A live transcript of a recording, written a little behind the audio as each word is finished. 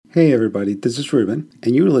Hey everybody, this is Ruben,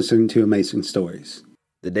 and you're listening to Amazing Stories.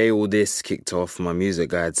 The day all this kicked off, my music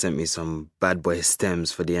guy had sent me some bad boy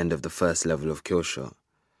stems for the end of the first level of Killshot.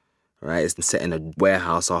 Right, it's set in a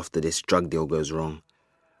warehouse after this drug deal goes wrong.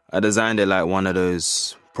 I designed it like one of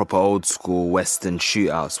those proper old school Western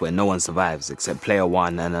shootouts where no one survives except player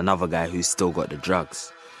one and another guy who's still got the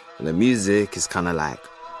drugs. And the music is kind of like...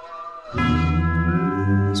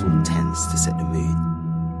 it's all tense to set the mood.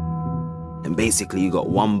 And basically you got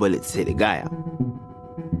one bullet to take the guy out.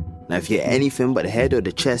 Now if you hit anything but the head or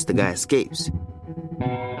the chest, the guy escapes.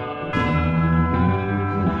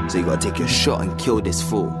 So you gotta take your shot and kill this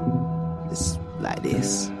fool. It's like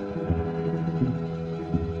this.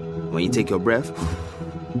 When you take your breath,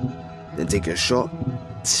 then take your shot,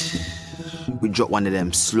 we drop one of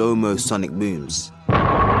them slow-mo sonic booms.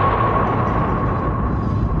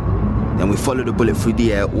 Then we follow the bullet through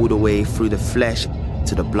the air all the way through the flesh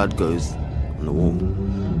till the blood goes on the wall.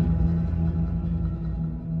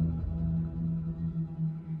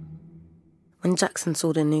 When Jackson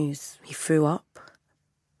saw the news, he threw up.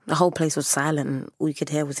 The whole place was silent and all you could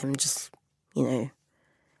hear was him just,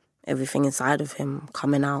 everything inside of him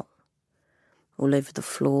coming out all over the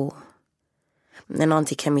floor. And then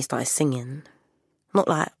Auntie Kemi started singing. Not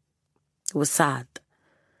like it was sad.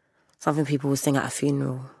 Something people would sing at a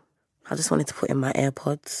funeral. I just wanted to put in my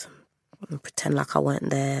AirPods and pretend like I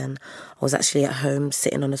weren't there. And I was actually at home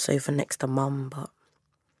sitting on the sofa next to Mum, but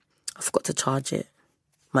I forgot to charge it,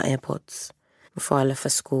 my AirPods, before I left for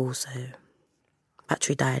school, so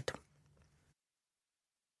battery died.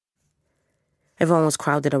 Everyone was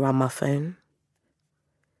crowded around my phone.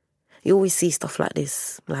 You always see stuff like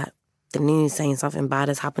this, like the news saying something bad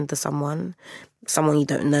has happened to someone you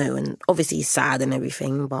don't know, and obviously he's sad and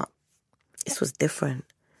everything, but this was different.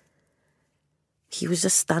 He was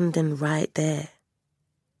just standing right there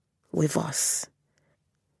with us.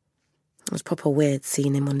 It was proper weird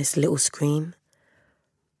seeing him on this little screen.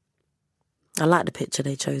 I like the picture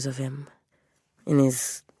they chose of him in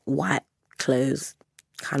his white clothes,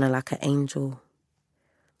 kind of like an angel.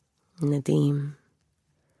 Nadeem.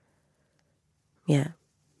 Yeah.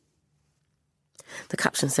 The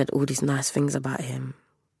caption said all these nice things about him.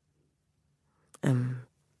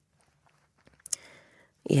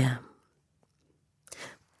 Yeah.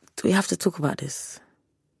 Do we have to talk about this?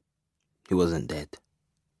 He wasn't dead.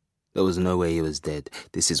 There was no way he was dead.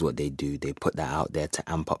 This is what they do. They put that out there to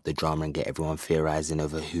amp up the drama and get everyone theorising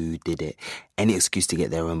over who did it. Any excuse to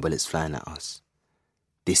get their own bullets flying at us.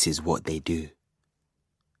 This is what they do.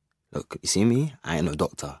 Look, you see me? I ain't no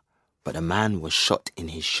doctor. But the man was shot in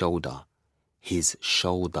his shoulder. His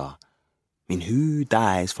shoulder. I mean, who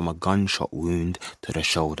dies from a gunshot wound to the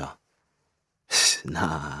shoulder?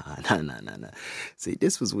 Nah. See,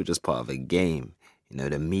 this was all just part of a game.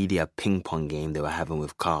 The media ping pong game they were having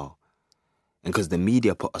with Carl. And because the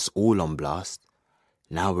media put us all on blast,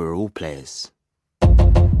 now we're all players.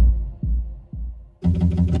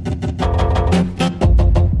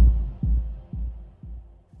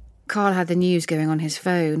 Carl had the news going on his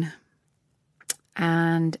phone,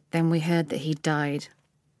 and then we heard that he'd died.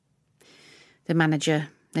 The manager,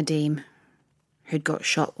 Nadeem, who'd got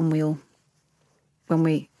shot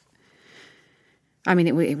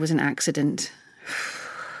it was an accident.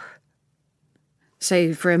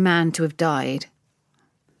 So for a man to have died,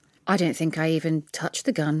 I don't think I even touched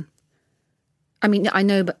the gun. I mean, I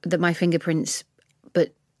know that my fingerprints,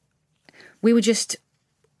 but we were just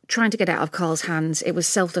trying to get out of Carl's hands. It was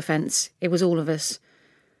self-defence. It was all of us.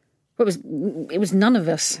 It was none of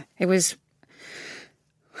us. It was...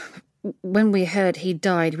 When we heard he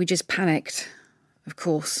died, we just panicked, of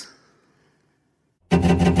course.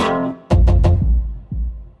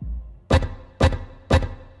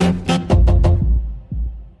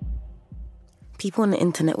 People on the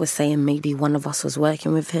internet were saying maybe one of us was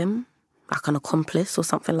working with him, like an accomplice or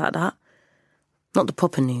something like that. Not the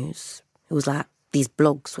proper news. It was like these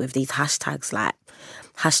blogs with these hashtags like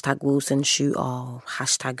 #Wilson shooter,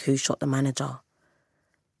 #who shot the manager.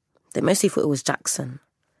 They mostly thought it was Jackson.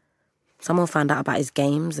 Someone found out about his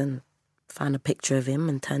games and found a picture of him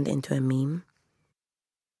and turned it into a meme.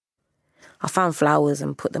 I found flowers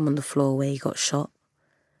and put them on the floor where he got shot.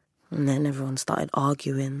 And then everyone started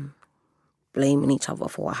arguing, blaming each other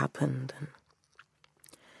for what happened. And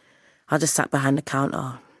I just sat behind the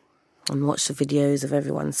counter and watched the videos of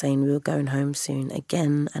everyone saying we were going home soon,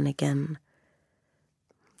 again and again.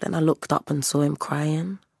 Then I looked up and saw him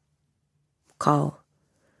crying. Carl.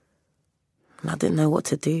 And I didn't know what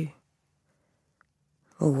to do.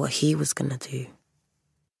 Or what he was going to do.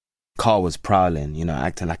 Carl was prowling,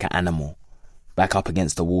 acting like an animal. Back up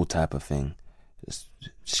against the wall type of thing.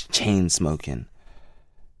 Just chain smoking.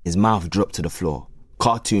 His mouth dropped to the floor,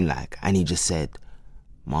 cartoon-like, and he just said,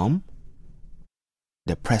 "Mom?"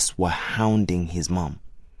 The press were hounding his mum.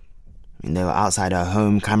 They were outside her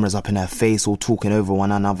home, cameras up in her face, all talking over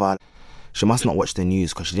one another. She must not watch the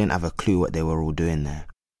news because she didn't have a clue what they were all doing there.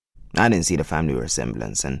 I didn't see the family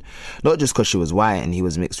resemblance, and not just because she was white and he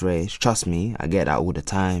was mixed race. Trust me, I get that all the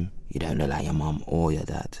time. You don't look like your mum or your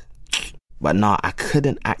dad. But nah, I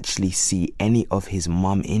couldn't actually see any of his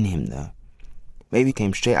mum in him though. Maybe he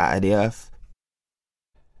came straight out of the earth.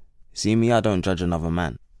 See me, I don't judge another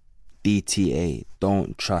man. DTA,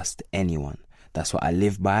 don't trust anyone. That's what I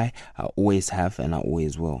live by, I always have, and I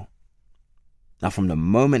always will. Now from the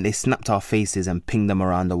moment they snapped our faces and pinged them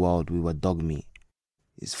around the world, we were dog meat.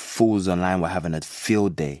 These fools online were having a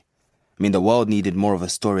field day. The world needed more of a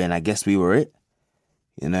story, and I guess we were it.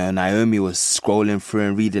 Naomi was scrolling through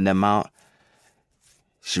and reading them out.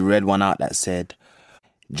 She read one out that said,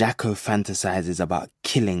 "Jacko fantasizes about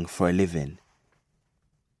killing for a living.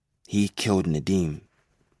 He killed Nadim.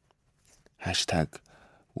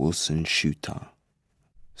 #Wilson shooter."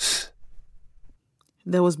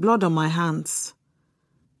 There was blood on my hands.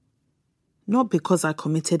 Not because I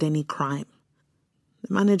committed any crime.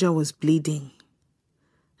 The manager was bleeding,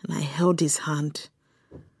 and I held his hand.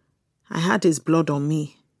 I had his blood on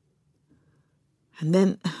me. And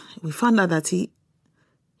then we found out that he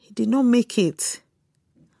did not make it.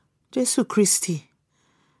 Jesu Christi.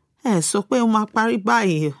 Sọ pé ó máa parí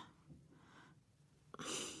báyìí.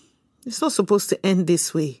 It's not supposed to end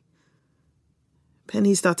this way.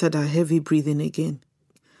 Penny started her heavy breathing again,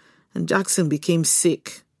 and Jackson became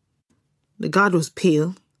sick. The guard was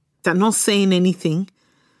pale. They're not saying anything.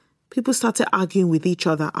 People started arguing with each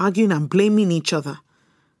other, arguing and blaming each other.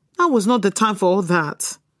 Now was not the time for all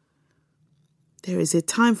that. There is a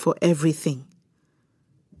time for everything.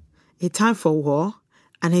 A time for war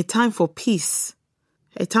and a time for peace.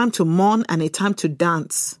 A time to mourn and a time to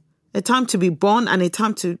dance. A time to be born and a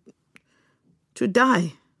time to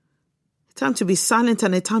die. A time to be silent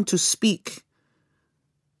and a time to speak.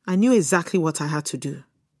 I knew exactly what I had to do.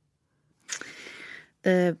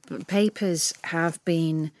 The papers have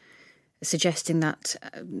been suggesting that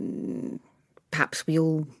perhaps we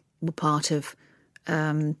all were part of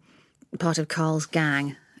Carl's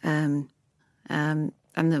gang, and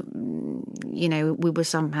that we were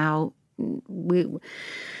somehow we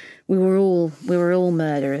were all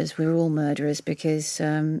murderers. We were all murderers because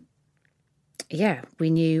we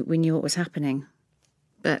knew what was happening.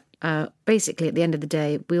 But basically, at the end of the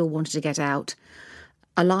day, we all wanted to get out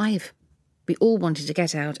alive. We all wanted to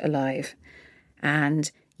get out alive.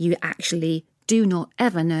 And you actually do not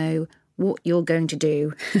ever know what you're going to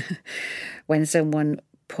do when someone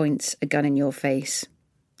points a gun in your face.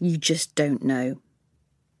 You just don't know.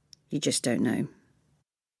 You just don't know.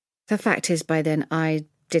 The fact is, by then, I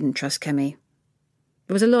didn't trust Kemi.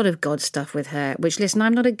 There was a lot of God stuff with her, which, listen,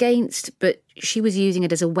 I'm not against, but she was using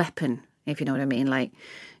it as a weapon, if you know what I mean. Like,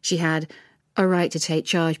 she had a right to take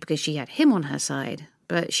charge because she had him on her side.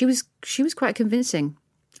 But she was quite convincing,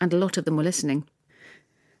 and a lot of them were listening.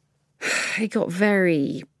 It got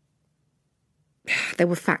there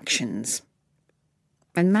were factions.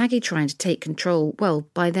 And Maggie trying to take control, well,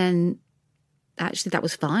 by then, actually, that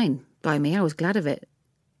was fine by me. I was glad of it.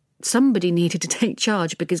 Somebody needed to take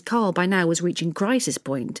charge because Carl by now was reaching crisis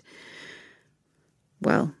point.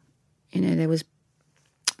 Well, there was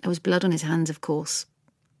blood on his hands, of course.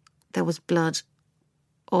 There was blood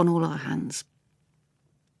on all our hands.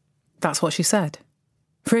 That's what she said?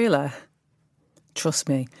 Really? Trust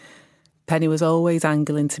me, Penny was always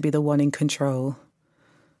angling to be the one in control.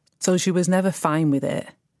 So she was never fine with it.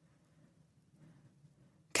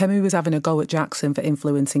 Kemi was having a go at Jackson for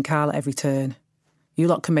influencing Carl at every turn. You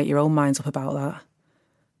lot can make your own minds up about that.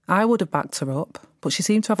 I would have backed her up, but she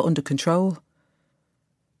seemed to have it under control.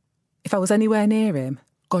 If I was anywhere near him,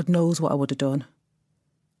 God knows what I would have done.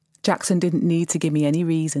 Jackson didn't need to give me any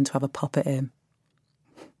reason to have a pop at him.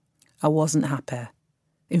 I wasn't happy.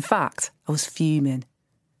 In fact, I was fuming.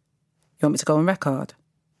 You want me to go on record?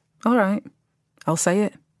 All right, I'll say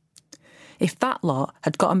it. If that lot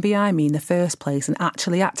had gotten behind me in the first place and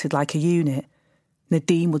actually acted like a unit,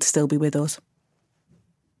 Nadim would still be with us.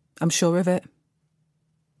 I'm sure of it.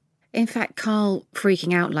 In fact, Carl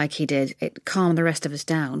freaking out like he did, it calmed the rest of us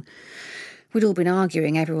down. We'd all been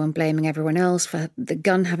arguing, everyone blaming everyone else for the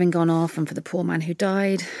gun having gone off and for the poor man who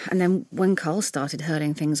died. And then when Carl started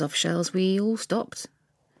hurling things off shelves, we all stopped.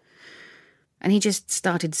 And he just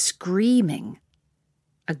started screaming,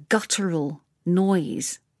 a guttural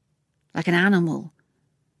noise, like an animal.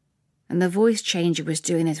 And the voice changer was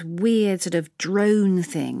doing this weird sort of drone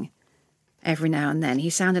thing every now and then. He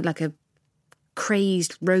sounded like a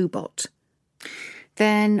crazed robot.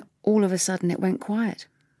 Then, all of a sudden, it went quiet.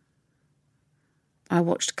 I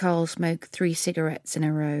watched Carl smoke 3 cigarettes in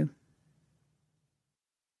a row.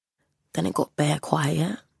 Then it got bare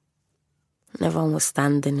quiet. And everyone was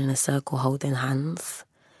standing in a circle holding hands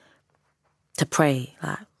to pray.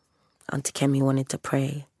 Like, Auntie Kemi wanted to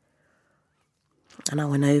pray. And I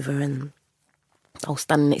went over and I was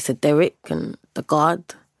standing next to Derek and the guard.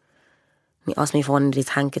 And he asked me if I wanted his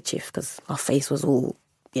handkerchief because our face was all,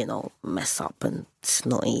 messed up and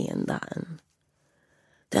snotty and that. And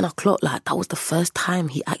then I clocked, like, that was the first time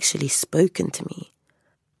he actually spoken to me.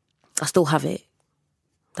 I still have it,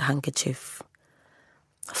 the handkerchief.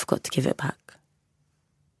 I forgot to give it back.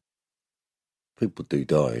 People do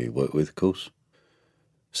die you work with, of course.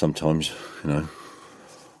 Sometimes,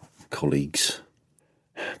 colleagues.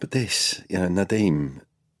 But this, Nadeem,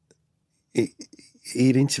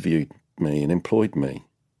 he'd interviewed me and employed me,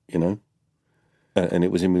 and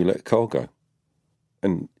it was in Roulette Cargo.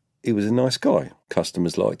 And he was a nice guy.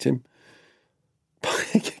 Customers liked him.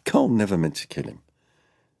 But Carl never meant to kill him.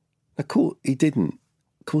 Of course he didn't.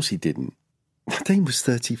 Of course he didn't. Nadeem was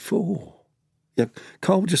 34.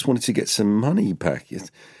 Carl just wanted to get some money back.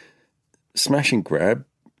 Smash and grab,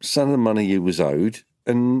 some of the money he was owed,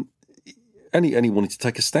 and he wanted to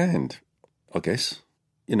take a stand, I guess.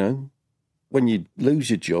 When you lose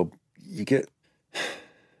your job, you get...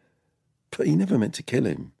 But he never meant to kill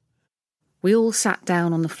him. We all sat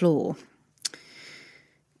down on the floor.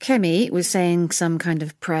 Kemi was saying some kind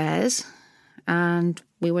of prayers, and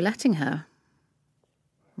we were letting her.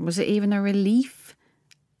 Was it even a relief?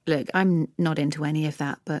 Look, I'm not into any of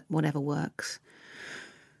that, but whatever works.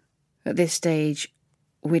 At this stage,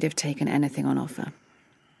 we'd have taken anything on offer.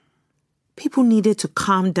 People needed to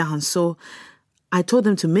calm down, so I told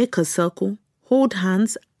them to make a circle, hold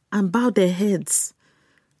hands, and bow their heads.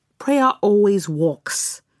 Prayer always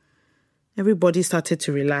works. Everybody started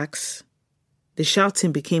to relax. The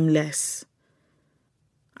shouting became less.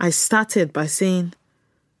 I started by saying,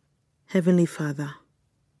 Heavenly Father,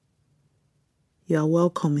 you are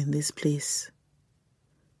welcome in this place.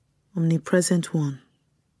 Omnipresent One,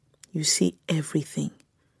 you see everything.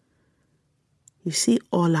 You see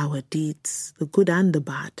all our deeds, the good and the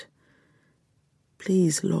bad.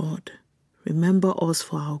 Please, Lord, remember us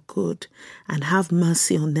for our good and have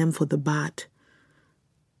mercy on them for the bad.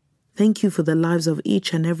 Thank you for the lives of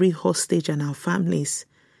each and every hostage and our families.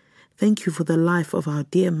 Thank you for the life of our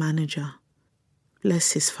dear manager.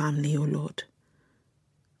 Bless his family, O Lord.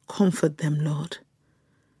 Comfort them, Lord.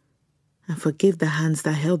 And forgive the hands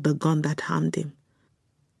that held the gun that harmed him.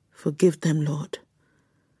 Forgive them, Lord,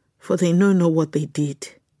 for they know not what they did.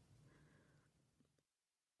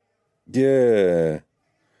 Yeah,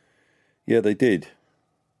 they did.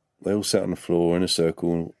 They all sat on the floor in a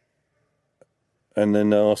circle, and then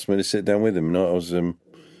they asked me to sit down with them, and I was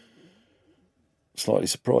slightly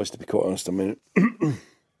surprised, to be quite honest. I mean,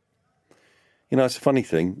 it's a funny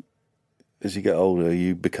thing. As you get older,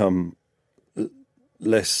 you become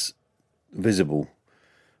less visible.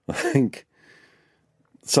 I think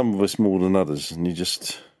some of us more than others, and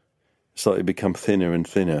it's like you become thinner and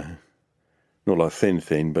thinner. Not like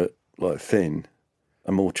thin, but like thin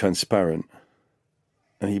and more transparent.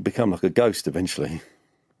 And you become like a ghost eventually.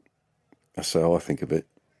 That's how I think of it.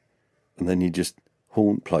 And then you just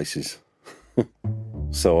haunt places.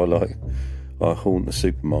 So I haunt the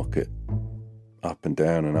supermarket. Up and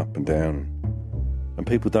down and up and down. And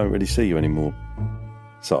people don't really see you anymore.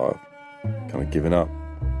 So I've kind of given up.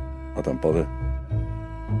 I don't bother.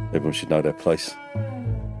 Everyone should know their place.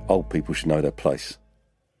 Old people should know their place.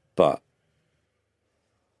 But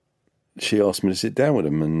she asked me to sit down with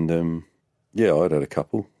them, and I'd had a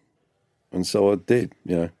couple. And so I did,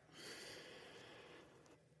 And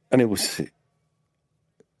it was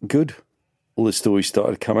good. All the stories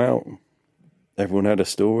started to come out. Everyone had a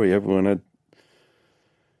story.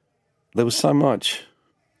 There was so much.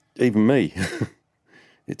 Even me,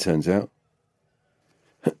 it turns out.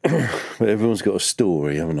 But everyone's got a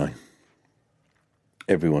story, haven't they?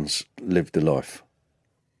 Everyone's lived a life.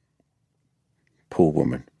 Poor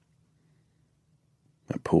woman.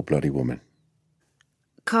 That poor bloody woman.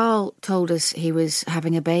 Carl told us he was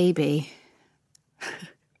having a baby.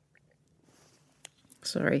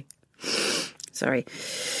 Sorry.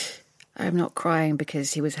 I'm not crying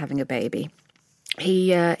because he was having a baby.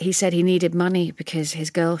 He said he needed money because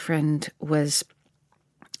his girlfriend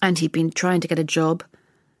and he'd been trying to get a job,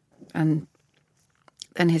 and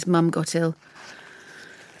then his mum got ill.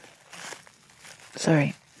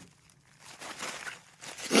 Sorry.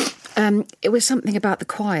 It was something about the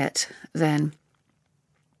quiet then.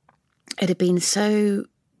 It had been so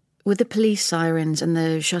with the police sirens and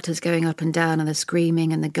the shutters going up and down and the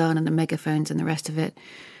screaming and the gun and the megaphones and the rest of it.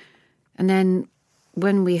 And then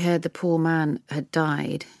when we heard the poor man had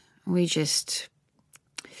died, we just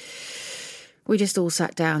all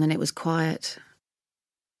sat down and it was quiet.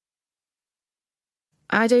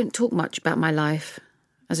 I don't talk much about my life.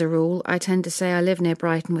 As a rule, I tend to say I live near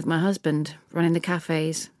Brighton with my husband, running the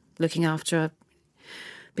cafes, looking after her,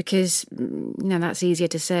 because, that's easier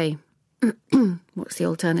to say. What's the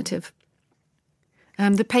alternative?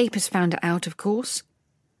 The papers found it out, of course.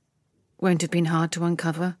 Won't have been hard to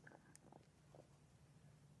uncover.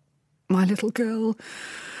 My little girl,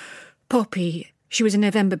 Poppy, she was a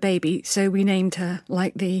November baby, so we named her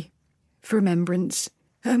for remembrance.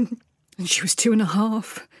 And she was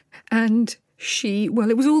 2.5. And it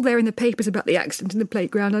was all there in the papers about the accident in the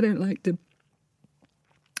playground. I don't like them.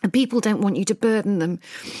 And people don't want you to burden them.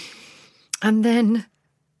 And then...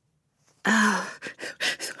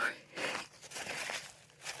 sorry.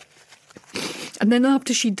 And then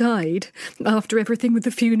after she died, after everything with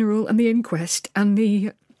the funeral and the inquest and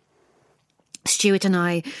the... Stuart and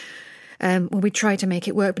I, we tried to make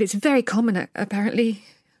it work, but it's very common, apparently.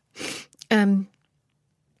 Yes,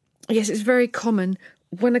 it's very common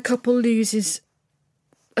when a couple loses,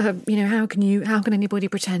 how can anybody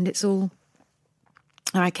pretend it's all...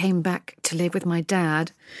 I came back to live with my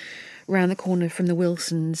dad round the corner from the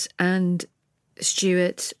Wilsons, and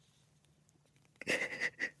Stuart...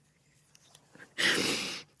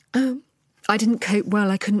 I didn't cope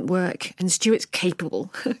well, I couldn't work, and Stuart's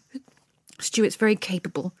capable. Stuart's very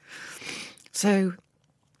capable. So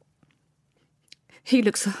he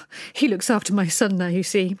looks after my son now, you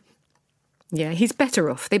see. Yeah, he's better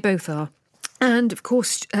off. They both are. And, of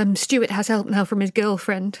course, Stuart has help now from his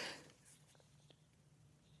girlfriend.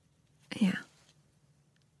 Yeah.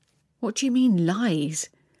 What do you mean, lies?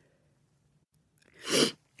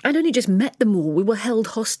 I'd only just met them all. We were held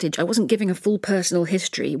hostage. I wasn't giving a full personal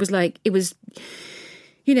history. It was like we were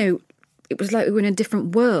in a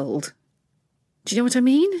different world. Do you know what I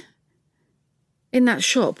mean? In that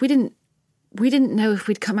shop, we didn't know if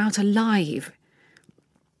we'd come out alive.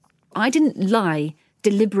 I didn't lie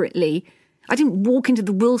deliberately. I didn't walk into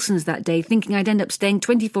the Wilsons that day thinking I'd end up staying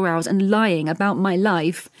 24 hours and lying about my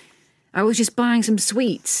life. I was just buying some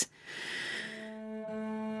sweets.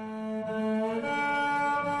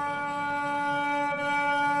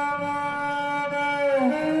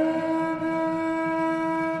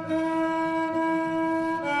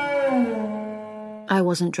 I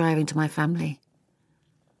wasn't driving to my family.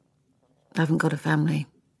 I haven't got a family.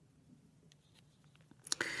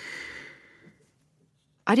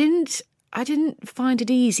 I didn't find it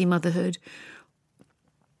easy, motherhood,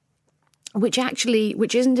 which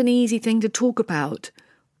isn't an easy thing to talk about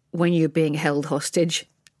when you're being held hostage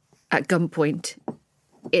at gunpoint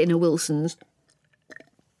in a Wilson's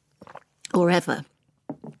or ever.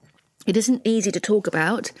 It isn't easy to talk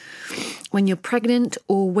about when you're pregnant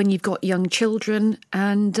or when you've got young children,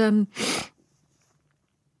 and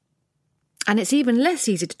it's even less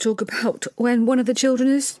easy to talk about when one of the children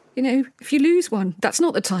is, if you lose one. That's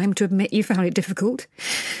not the time to admit you found it difficult.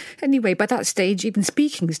 Anyway, by that stage, even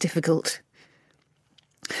speaking is difficult.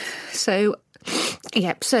 So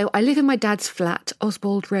I live in my dad's flat,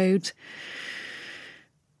 Oswald Road.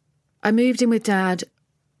 I moved in with Dad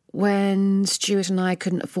when Stuart and I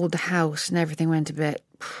couldn't afford the house and everything went a bit.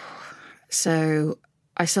 So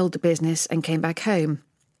I sold the business and came back home.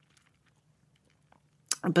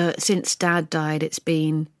 But since Dad died, it's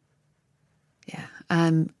been,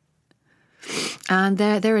 and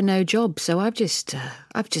there are no jobs, so I've just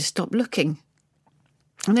stopped looking.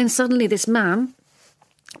 And then suddenly this man,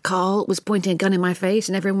 Carl, was pointing a gun in my face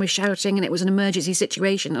and everyone was shouting and it was an emergency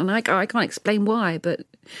situation. And I can't explain why, but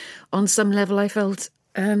on some level I felt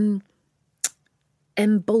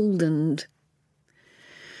emboldened.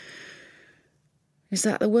 Is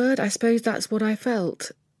that the word? I suppose that's what I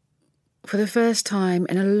felt. For the first time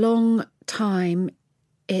in a long time,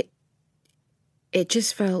 it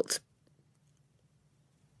just felt,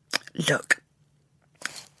 look,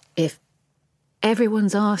 if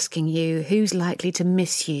everyone's asking you who's likely to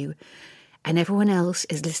miss you and everyone else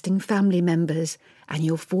is listing family members and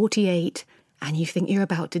you're 48 and you think you're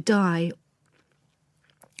about to die,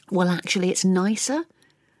 well, actually, it's nicer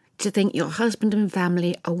to think your husband and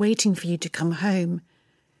family are waiting for you to come home.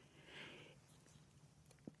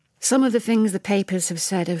 Some of the things the papers have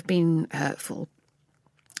said have been hurtful.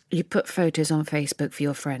 You put photos on Facebook for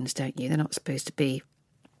your friends, don't you? They're not supposed to be.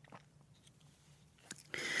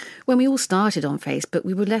 When we all started on Facebook,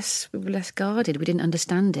 we were less guarded. We didn't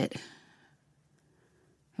understand it.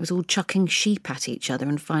 was all chucking sheep at each other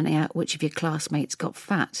and finding out which of your classmates got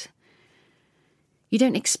fat. You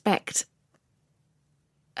don't expect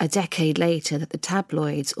a decade later that the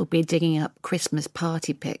tabloids will be digging up Christmas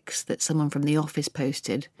party pics that someone from the office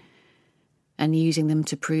posted and using them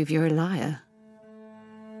to prove you're a liar.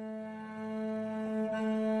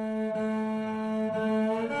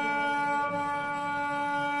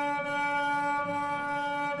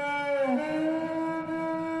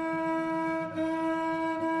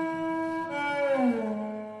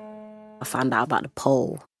 I found out about the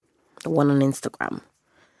poll, the one on Instagram.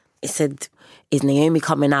 It said, is Naomi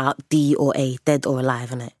coming out D or A, dead or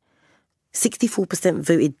alive, innit? 64%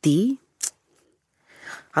 voted D.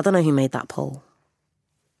 I don't know who made that poll.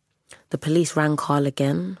 The police rang Carl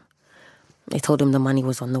again. They told him the money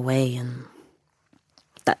was on the way and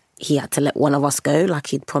that he had to let one of us go like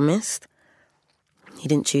he'd promised. He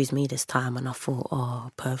didn't choose me this time and I thought,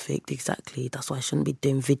 oh, perfect, exactly. That's why I shouldn't be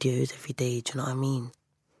doing videos every day, do you know what I mean?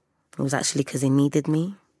 It was actually because he needed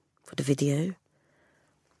me for the video.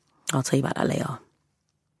 I'll tell you about that later.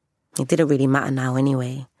 It didn't really matter now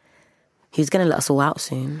anyway. He was going to let us all out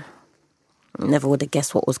soon. Never would have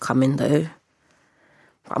guessed what was coming though.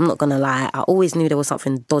 I'm not going to lie, I always knew there was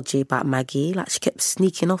something dodgy about Maggie. Like she kept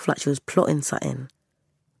sneaking off like she was plotting something.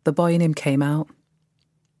 The boy in him came out.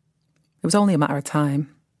 It was only a matter of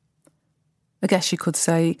time. I guess you could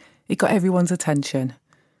say he got everyone's attention.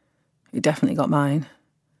 He definitely got mine.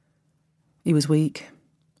 He was weak,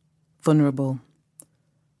 vulnerable.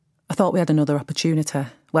 I thought we had another opportunity.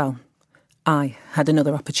 Well, I had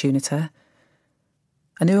another opportunity.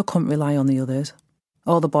 I knew I couldn't rely on the others.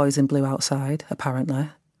 All the boys in blue outside, apparently.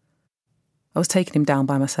 I was taking him down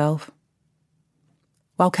by myself.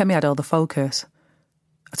 While Kemi had all the focus,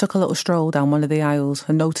 I took a little stroll down one of the aisles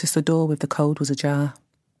and noticed the door with the code was ajar.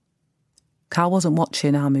 Carl wasn't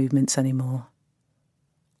watching our movements anymore.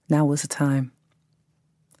 Now was the time.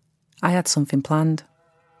 I had something planned.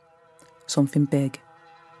 Something big.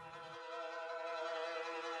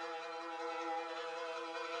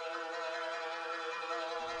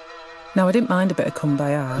 Now, I didn't mind a bit of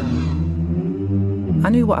kumbaya. I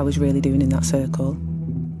knew what I was really doing in that circle.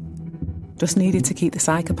 Just needed to keep the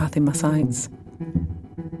psychopath in my sights.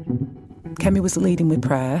 Kemi was leading with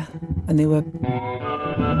prayer, and they were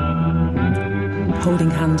holding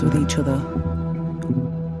hands with each other.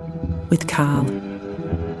 With Carl.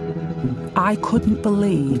 I couldn't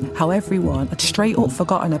believe how everyone had straight up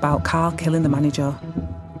forgotten about Carl killing the manager.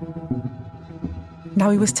 Now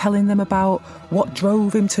he was telling them about what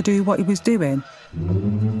drove him to do what he was doing.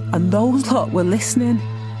 And those lot were listening.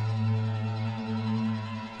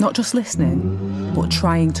 Not just listening, but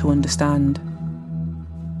trying to understand.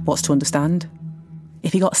 What's to understand?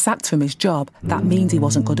 If he got sacked from his job, that means he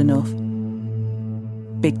wasn't good enough.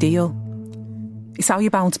 Big deal. It's how you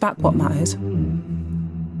bounce back what matters.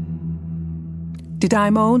 Did I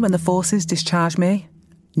moan when the forces discharged me?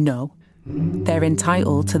 No. They're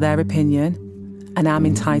entitled to their opinion, and I'm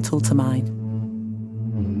entitled to mine.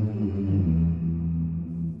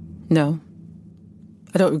 No.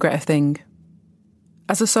 I don't regret a thing.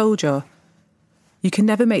 As a soldier, you can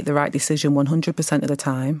never make the right decision 100% of the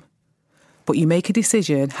time, but you make a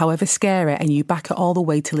decision, however scary, and you back it all the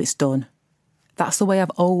way till it's done. That's the way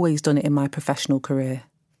I've always done it in my professional career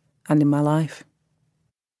and in my life.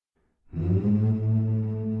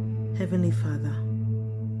 Heavenly Father,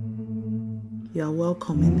 you are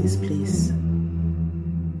welcome in this place.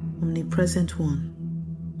 Omnipresent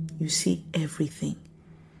One, you see everything.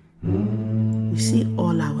 You see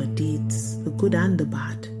all our deeds, the good and the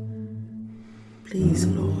bad. Please,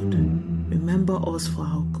 Lord, remember us for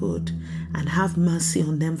our good and have mercy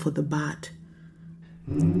on them for the bad.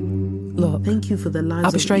 Look, thank you for the lives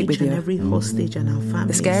I'll be of straight each with and you. every hostage and our families.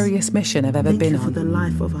 The scariest mission I've ever been Thank you for on the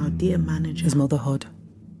life of our dear manager. is motherhood.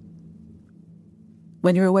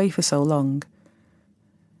 When you're away for so long,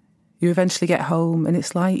 you eventually get home and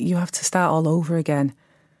it's like you have to start all over again.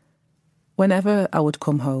 Whenever I would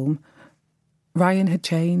come home, Ryan had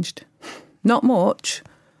changed. Not much,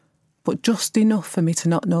 but just enough for me to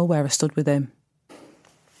not know where I stood with him.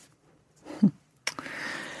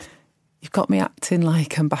 You've got me acting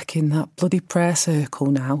like I'm back in that bloody prayer circle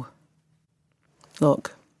now.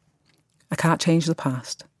 Look, I can't change the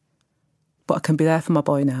past, but I can be there for my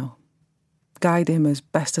boy now. Guide him as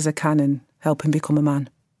best as I can and help him become a man.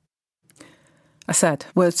 I said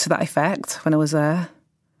words to that effect when I was there,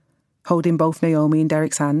 holding both Naomi and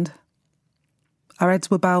Derek's hand. Our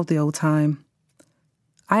heads were bowed the whole time.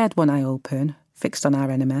 I had one eye open, fixed on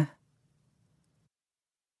our enemy.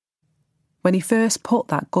 When he first put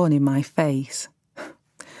that gun in my face,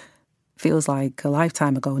 feels like a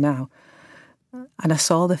lifetime ago now, and I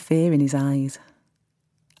saw the fear in his eyes.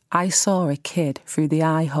 I saw a kid through the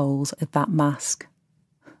eye holes of that mask.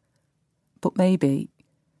 But maybe,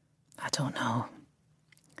 I don't know.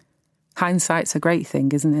 Hindsight's a great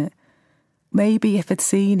thing, isn't it? Maybe if I'd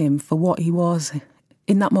seen him for what he was,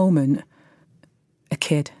 in that moment, a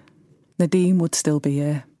kid, Nadeem would still be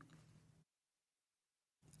here.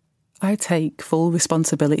 I take full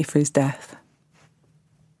responsibility for his death.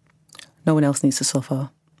 No one else needs to suffer.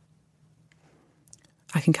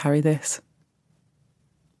 I can carry this.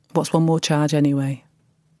 What's one more charge anyway?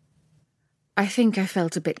 I think I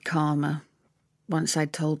felt a bit calmer once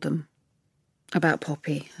I'd told them about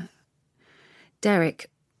Poppy. Derek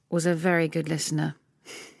was a very good listener.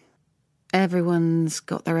 Everyone's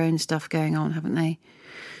got their own stuff going on, haven't they?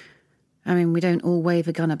 I mean, we don't all wave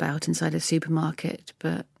a gun about inside a supermarket,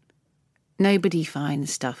 but nobody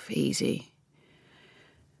finds stuff easy.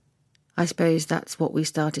 I suppose that's what we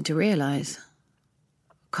started to realise.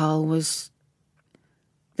 Carl was...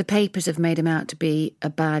 The papers have made him out to be a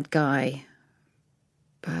bad guy.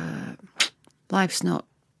 But life's not.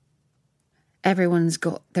 Everyone's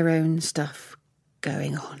got their own stuff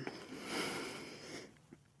going on.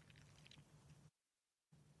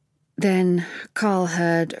 Then Carl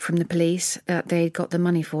heard from the police that they'd got the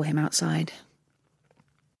money for him outside.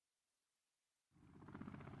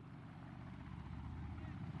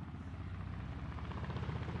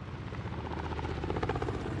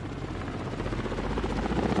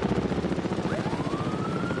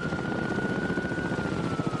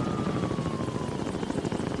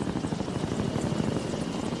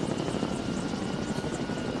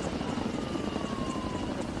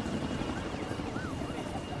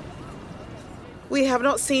 We have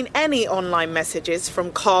not seen any online messages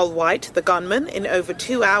from Carl White, the gunman, in over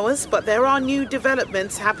 2 hours, but there are new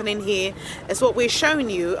developments happening here, as what we're showing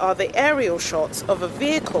you are the aerial shots of a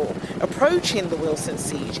vehicle approaching the Wilson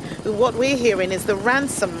siege. What we're hearing is the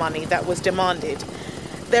ransom money that was demanded.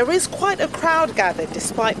 There is quite a crowd gathered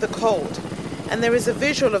despite the cold, and there is a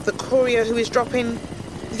visual of the courier who is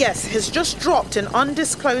has just dropped an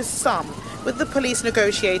undisclosed sum with the police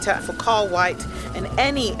negotiator for Carl White and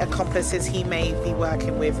any accomplices he may be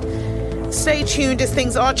working with. Stay tuned as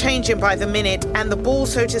things are changing by the minute, and the ball,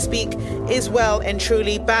 so to speak, is well and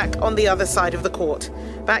truly back on the other side of the court.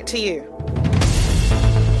 Back to you.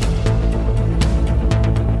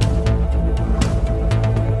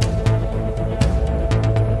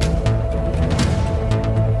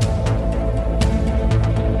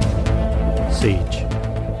 Siege,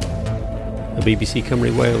 a BBC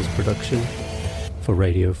Cymru Wales production for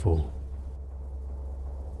Radio 4.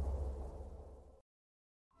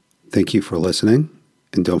 Thank you for listening,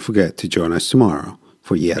 and don't forget to join us tomorrow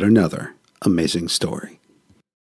for yet another amazing story.